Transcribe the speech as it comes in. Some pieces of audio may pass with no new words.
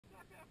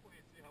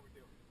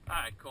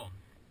Alright, cool.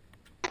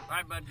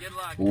 Alright, bud, good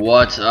luck.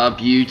 What's up,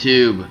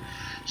 YouTube?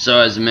 So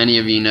as many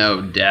of you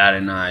know, Dad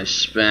and I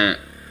spent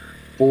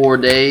 4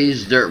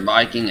 days dirt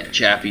biking at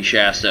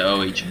Chappie-Shasta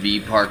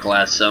OHV Park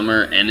last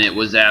summer, and it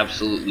was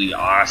absolutely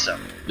awesome.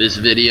 This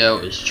video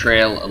is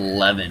Trail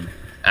 11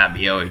 at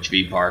the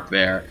OHV Park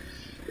there.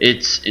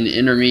 It's an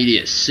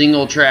intermediate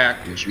single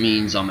track, which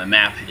means on the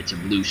map it's a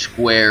blue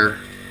square,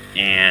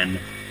 and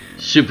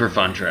super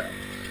fun trail.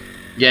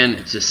 Again,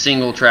 it's a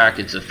single track.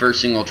 It's the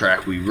first single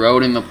track we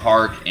rode in the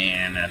park,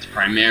 and that's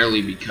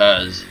primarily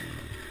because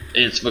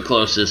it's the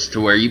closest to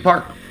where you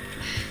park.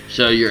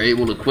 So you're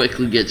able to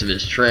quickly get to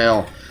this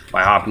trail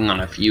by hopping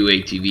on a few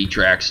ATV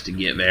tracks to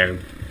get there.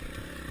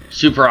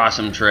 Super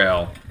awesome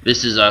trail.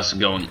 This is us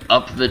going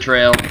up the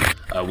trail.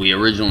 We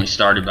originally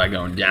started by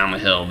going down the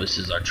hill. This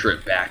is our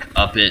trip back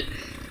up it,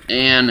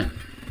 and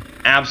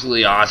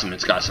absolutely awesome.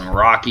 It's got some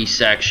rocky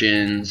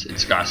sections,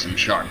 it's got some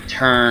sharp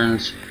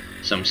turns,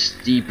 some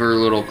steeper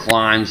little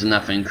climbs,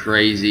 nothing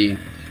crazy.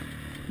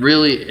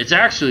 Really, it's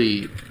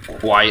actually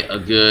quite a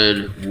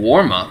good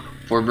warm-up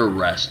for the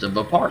rest of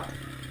the park.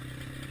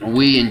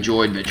 We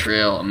enjoyed the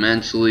trail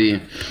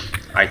immensely.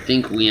 I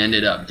think we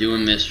ended up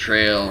doing this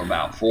trail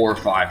about 4 or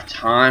 5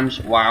 times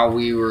while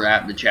we were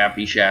at the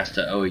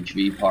Chappie-Shasta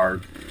OHV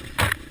Park.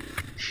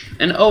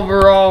 And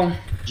overall,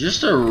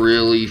 just a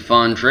really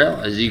fun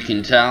trail. As you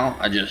can tell,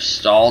 I just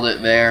stalled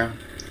it there.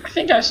 I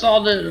think I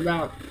stalled it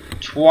about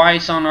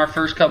twice on our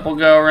first couple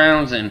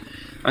go-arounds, and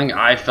I think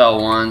I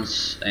fell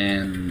once,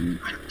 and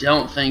I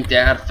don't think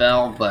Dad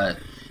fell, but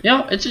you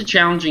know, it's a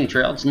challenging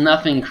trail. It's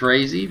nothing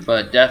crazy,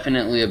 but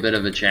definitely a bit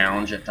of a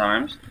challenge at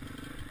times.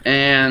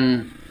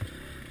 And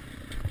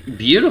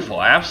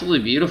beautiful,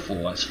 absolutely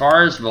beautiful. As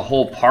far as the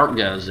whole park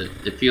goes, it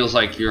feels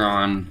like you're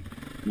on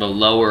the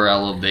lower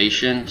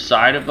elevation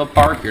side of the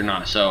park. You're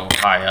not so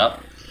high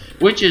up,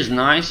 which is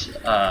nice,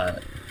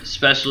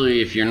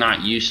 especially if you're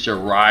not used to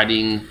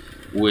riding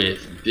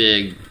with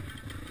big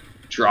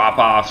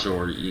drop-offs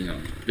or, you know,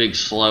 big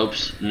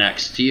slopes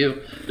next to you.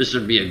 This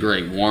would be a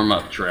great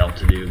warm-up trail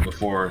to do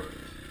before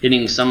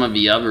hitting some of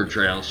the other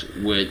trails,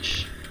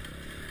 which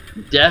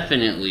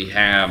definitely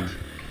have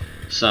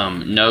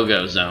some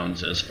no-go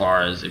zones as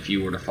far as if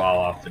you were to fall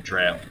off the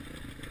trail.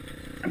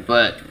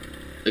 But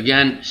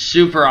again,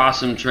 super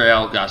awesome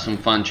trail, got some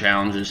fun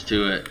challenges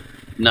to it.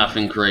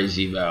 Nothing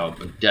crazy though,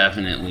 but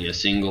definitely a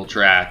single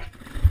track.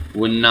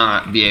 Would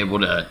not be able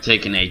to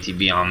take an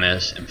ATV on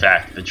this. In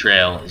fact, the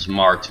trail is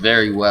marked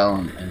very well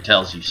and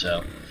tells you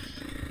so.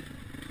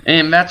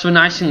 And that's the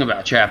nice thing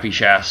about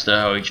Chappie-Shasta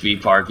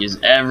OHV Park, is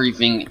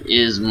everything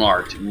is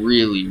marked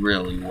really,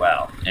 really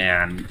well.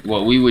 And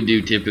what we would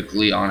do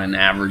typically on an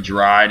average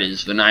ride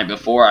is the night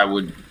before I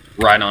would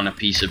write on a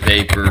piece of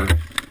paper,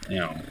 you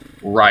know,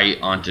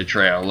 right onto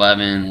trail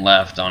 11,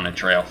 left onto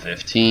trail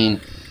 15.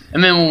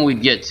 And then when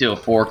we'd get to a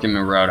fork in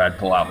the road, I'd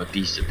pull out a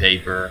piece of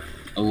paper,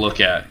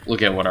 look at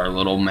what our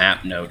little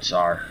map notes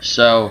are.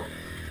 So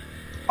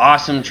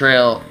awesome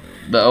trail.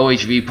 The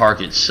OHV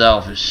Park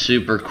itself is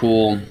super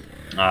cool.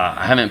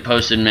 I haven't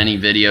posted many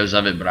videos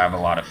of it, but I have a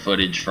lot of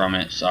footage from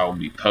it, so I will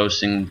be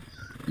posting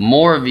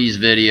more of these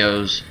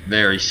videos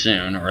very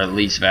soon, or at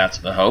least that's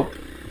the hope.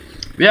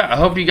 But yeah, I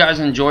hope you guys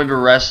enjoy the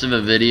rest of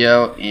the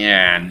video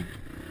and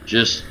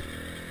just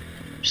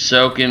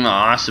soak in the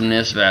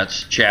awesomeness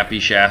that's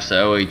Chappie-Shasta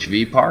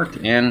OHV Park.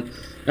 And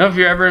you know, if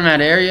you're ever in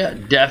that area,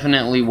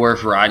 definitely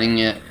worth riding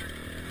it.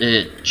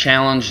 It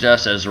challenged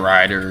us as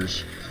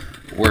riders.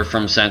 We're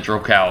from Central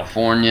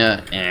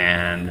California,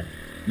 and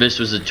this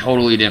was a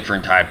totally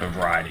different type of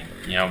riding.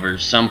 You know,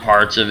 there's some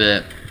parts of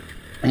it,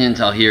 you can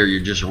tell here,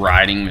 you're just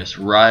riding this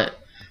rut,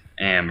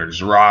 and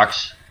there's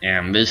rocks,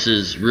 and this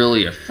is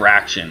really a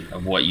fraction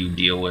of what you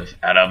deal with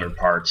at other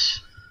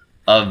parts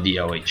of the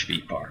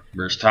OHV Park.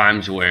 There's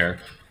times where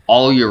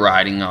all you're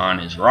riding on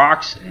is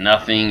rocks, and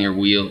nothing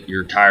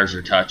your tires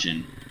are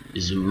touching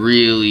is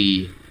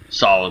really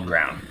solid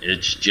ground.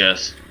 It's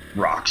just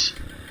rocks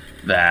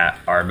that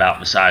are about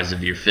the size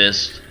of your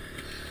fist.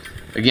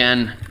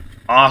 Again,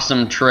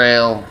 awesome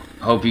trail.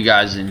 Hope you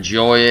guys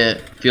enjoy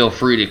it. Feel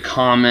free to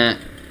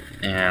comment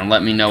and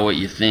let me know what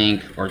you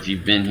think, or if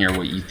you've been here,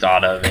 what you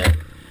thought of it.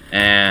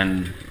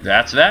 And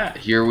that's that.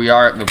 Here we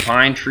are at the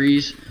pine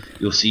trees.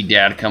 You'll see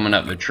Dad coming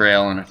up the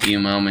trail in a few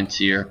moments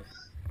here.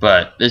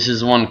 But this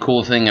is one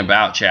cool thing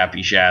about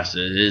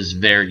Chappie-Shasta. It is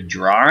very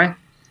dry,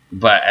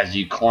 but as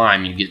you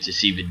climb, you get to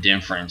see the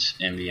difference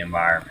in the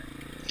environment.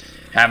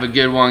 Have a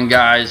good one,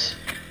 guys.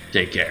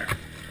 Take care.